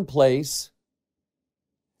on one place,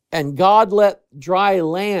 and God let dry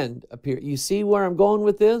land appear. You see where I'm going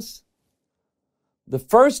with this? The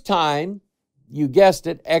first time, you guessed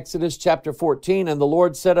it, Exodus chapter 14, and the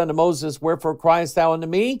Lord said unto Moses, wherefore criest thou unto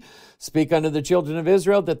me? Speak unto the children of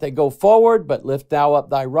Israel that they go forward, but lift thou up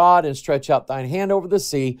thy rod and stretch out thine hand over the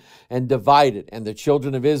sea and divide it. And the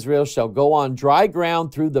children of Israel shall go on dry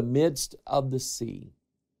ground through the midst of the sea.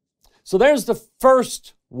 So there's the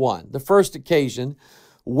first one, the first occasion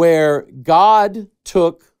where God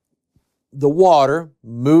took the water,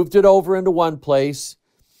 moved it over into one place,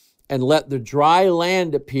 and let the dry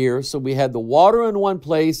land appear. So we had the water in one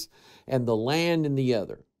place and the land in the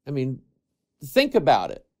other. I mean, think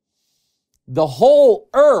about it. The whole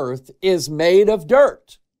earth is made of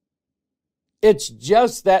dirt. It's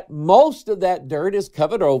just that most of that dirt is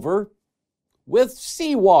covered over with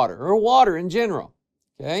seawater or water in general.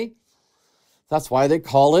 Okay? That's why they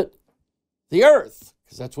call it the earth,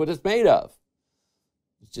 because that's what it's made of.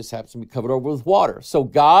 It just happens to be covered over with water. So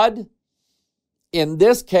God, in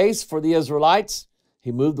this case for the Israelites,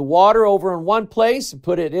 he moved the water over in one place and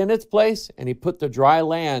put it in its place, and he put the dry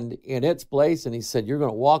land in its place, and he said, you're going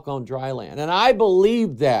to walk on dry land. And I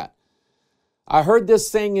believed that. I heard this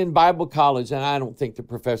thing in Bible college, and I don't think the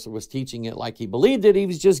professor was teaching it like he believed it. He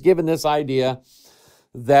was just giving this idea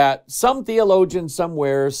that some theologian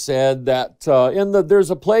somewhere said that there's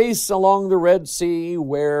a place along the Red Sea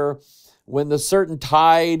where when the certain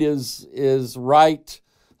tide is right,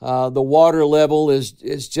 the water level is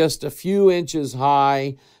just a few inches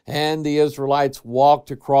high, and the Israelites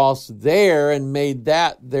walked across there and made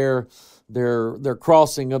that their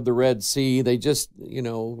crossing of the Red Sea. They just,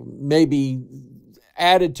 maybe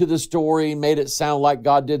added to the story, made it sound like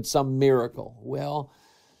God did some miracle. Well,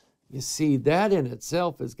 you see, that in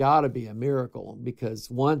itself has got to be a miracle, because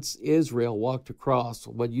once Israel walked across,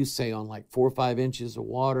 what you say, on like 4 or 5 inches of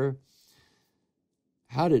water,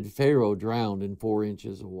 how did Pharaoh drown in 4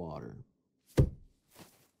 inches of water?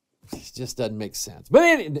 It just doesn't make sense.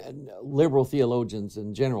 But liberal theologians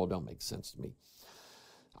in general don't make sense to me.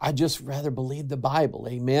 I just rather believe the Bible,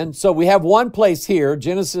 amen? So we have one place here,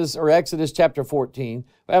 Genesis or Exodus chapter 14.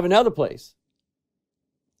 We have another place,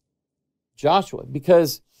 Joshua,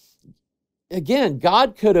 because again,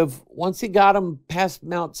 God could have, once he got them past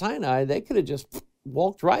Mount Sinai, they could have just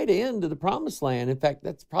walked right into the promised land. In fact,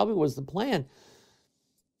 that probably was the plan.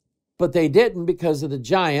 But they didn't because of the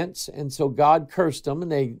giants, and so God cursed them,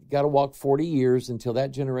 and they got to walk 40 years until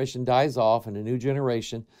that generation dies off and a new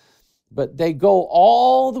generation. But they go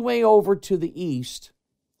all the way over to the east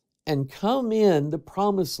and come in the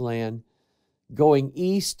promised land going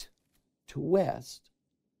east to west.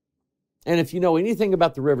 And if you know anything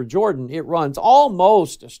about the River Jordan, it runs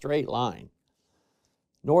almost a straight line,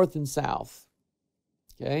 north and south.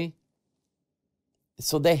 Okay?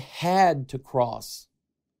 So they had to cross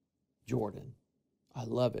Jordan. I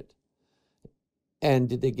love it. And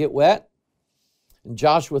did they get wet? In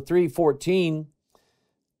Joshua 3:14,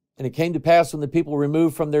 and it came to pass when the people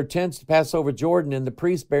removed from their tents to pass over Jordan, and the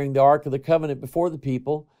priests bearing the ark of the covenant before the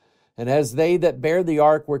people, and as they that bear the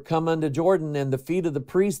ark were come unto Jordan, and the feet of the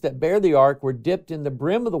priests that bear the ark were dipped in the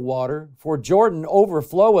brim of the water, for Jordan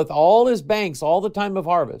overfloweth all his banks all the time of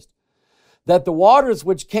harvest. that the waters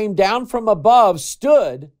which came down from above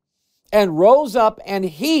stood and rose up and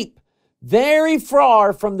heaped very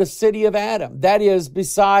far from the city of Adam, that is,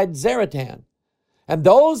 beside Zaratan. And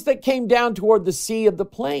those that came down toward the sea of the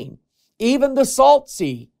plain, even the salt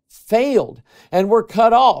sea, failed and were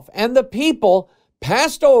cut off. And the people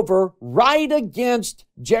passed over right against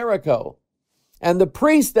Jericho. And the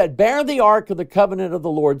priests that bare the ark of the covenant of the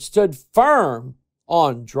Lord stood firm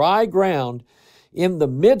on dry ground in the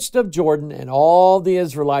midst of Jordan, and all the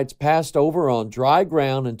Israelites passed over on dry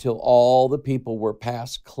ground until all the people were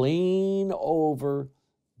passed clean over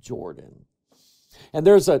Jordan. And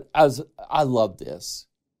I love this.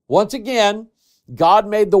 Once again, God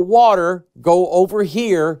made the water go over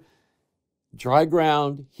here, dry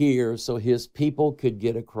ground here, so his people could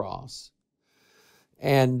get across.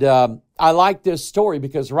 And I like this story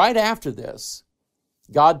because right after this,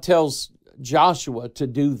 God tells Joshua to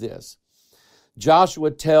do this.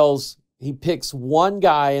 Joshua he picks one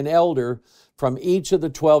guy, an elder, from each of the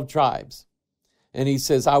 12 tribes. And he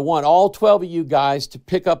says, I want all 12 of you guys to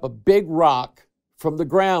pick up a big rock from the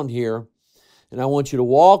ground here, and I want you to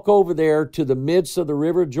walk over there to the midst of the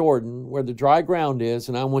river Jordan where the dry ground is,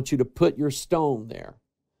 and I want you to put your stone there.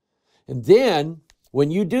 And then,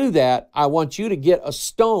 when you do that, I want you to get a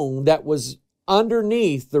stone that was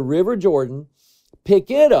underneath the river Jordan, pick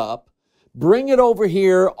it up, bring it over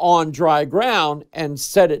here on dry ground, and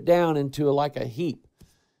set it down into like a heap.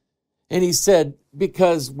 And he said,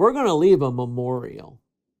 because we're going to leave a memorial.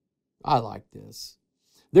 I like this.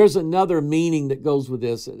 There's another meaning that goes with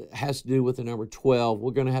this. It has to do with the number 12.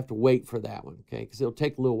 We're going to have to wait for that one, okay? Because it'll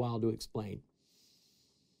take a little while to explain.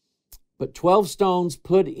 But 12 stones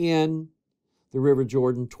put in the river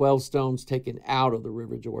Jordan, 12 stones taken out of the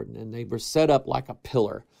river Jordan, and they were set up like a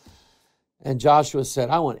pillar. And Joshua said,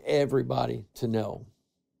 I want everybody to know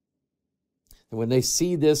that when they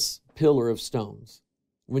see this pillar of stones,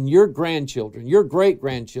 when your grandchildren, your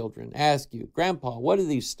great-grandchildren ask you, Grandpa, what are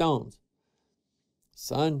these stones?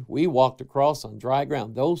 Son, we walked across on dry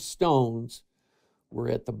ground. Those stones were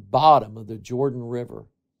at the bottom of the Jordan River.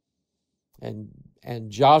 And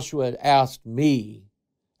Joshua had asked me,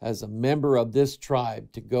 as a member of this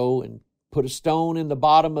tribe, to go and put a stone in the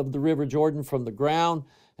bottom of the river Jordan from the ground,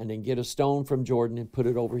 and then get a stone from Jordan and put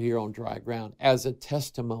it over here on dry ground as a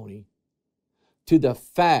testimony to the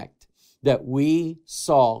fact that we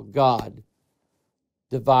saw God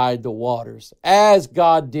divide the waters as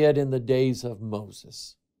God did in the days of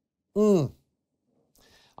Moses.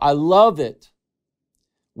 I love it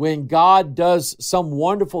when God does some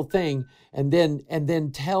wonderful thing and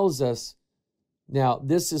then tells us, now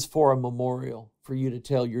this is for a memorial for you to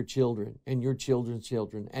tell your children and your children's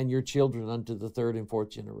children and your children unto the third and fourth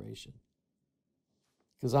generation.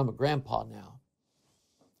 Because I'm a grandpa now.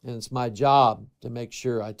 And it's my job to make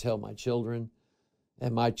sure I tell my children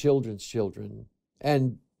and my children's children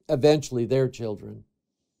and eventually their children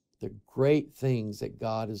the great things that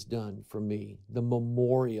God has done for me. The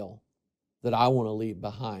memorial that I want to leave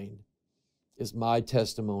behind is my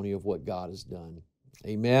testimony of what God has done.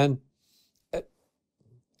 Amen.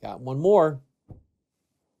 Got one more.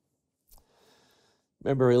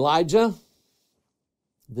 Remember Elijah?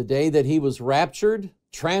 The day that he was raptured,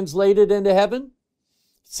 translated into heaven?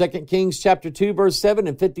 2 Kings chapter 2, verse 7,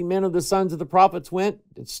 and 50 men of the sons of the prophets went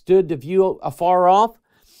and stood to view afar off,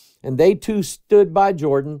 and they too stood by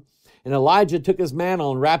Jordan. And Elijah took his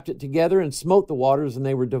mantle and wrapped it together and smote the waters, and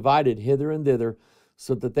they were divided hither and thither,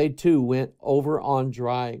 so that they too went over on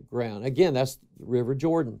dry ground. Again, that's the river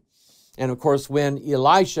Jordan. And of course, when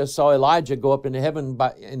Elisha saw Elijah go up into heaven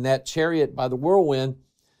in that chariot by the whirlwind,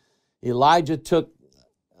 Elisha took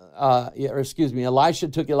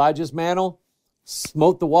Elijah's mantle,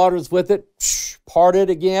 smote the waters with it, parted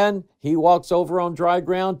again. He walks over on dry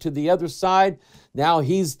ground to the other side. Now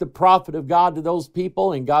he's the prophet of God to those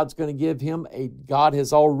people, and God's going to give him God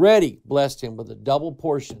has already blessed him with a double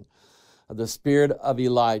portion of the spirit of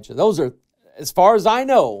Elijah. Those are, as far as I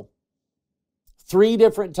know, 3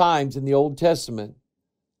 different times in the Old Testament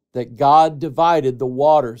that God divided the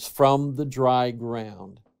waters from the dry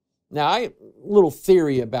ground. Now, I have a little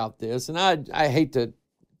theory about this, and I hate to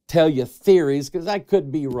tell you theories because I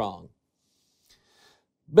could be wrong.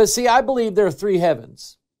 But see, I believe there are 3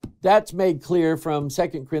 heavens. That's made clear from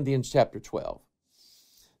 2 Corinthians chapter 12.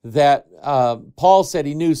 That Paul said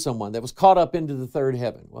he knew someone that was caught up into the 3rd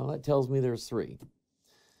heaven. Well, that tells me there's 3.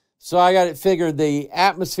 So I got it figured, the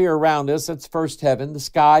atmosphere around us, that's first heaven, the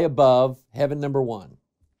sky above, heaven number 1.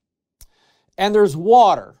 And there's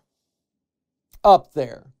water up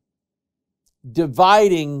there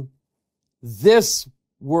dividing this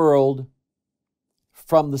world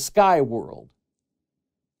from the sky world.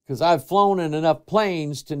 Because I've flown in enough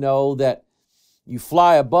planes to know that you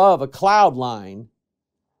fly above a cloud line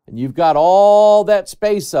and you've got all that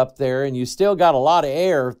space up there and you still got a lot of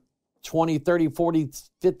air 20, 30, 40,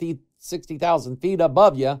 50, 60,000 feet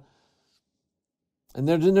above you. And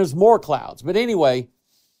then there's more clouds. But anyway,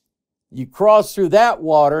 you cross through that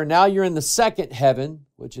water. Now you're in the second heaven,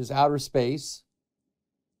 which is outer space.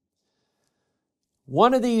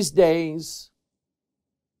 One of these days,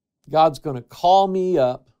 God's going to call me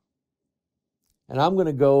up and I'm going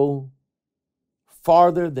to go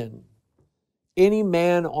farther than any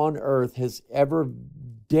man on earth has ever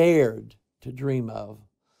dared to dream of.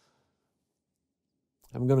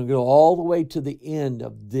 I'm going to go all the way to the end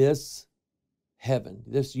of this heaven,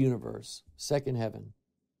 this universe, second heaven.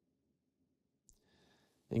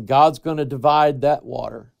 And God's going to divide that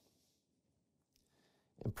water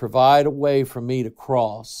and provide a way for me to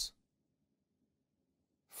cross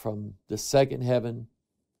from the second heaven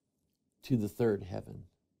to the third heaven.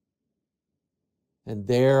 And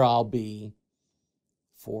there I'll be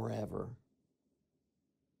forever.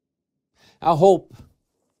 I hope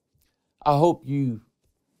you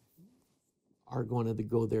are going to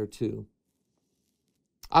go there too.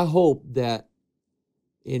 I hope that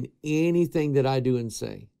in anything that I do and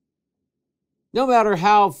say, no matter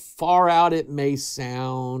how far out it may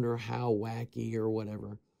sound or how wacky or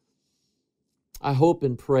whatever, I hope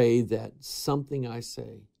and pray that something I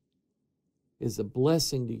say is a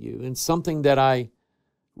blessing to you, and something that I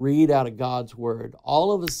read out of God's Word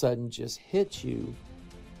all of a sudden just hits you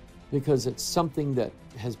because it's something that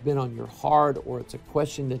has been on your heart, or it's a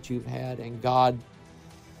question that you've had and God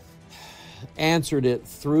answered it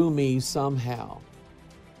through me somehow.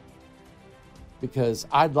 Because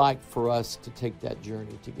I'd like for us to take that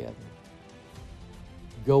journey together.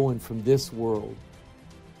 Going from this world,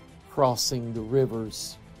 crossing the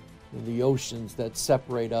rivers and the oceans that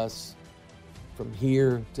separate us from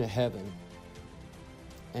here to heaven,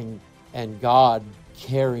 and God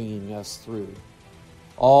carrying us through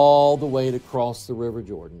all the way to cross the River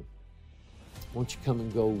Jordan. Won't you come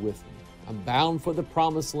and go with me? I'm bound for the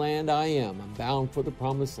promised land, I am. I'm bound for the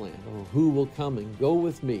promised land. Oh, who will come and go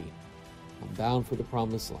with me? I'm bound for the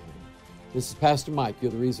promised land. This is Pastor Mike.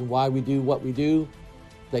 You're the reason why we do what we do.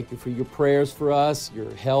 Thank you for your prayers for us,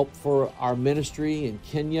 your help for our ministry in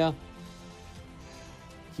Kenya.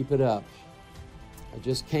 Keep it up. I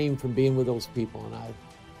just came from being with those people, and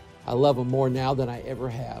I love them more now than I ever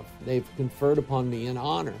have. They've conferred upon me an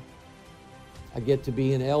honor. I get to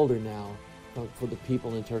be an elder now for the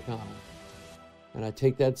people in Turkana, and I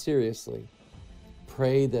take that seriously.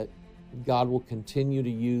 Pray that God will continue to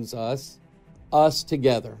use us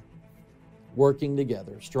together, working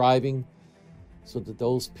together, striving so that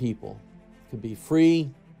those people could be free,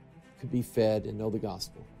 could be fed, and know the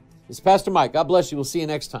gospel. This is Pastor Mike. God bless you. We'll see you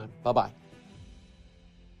next time. Bye-bye.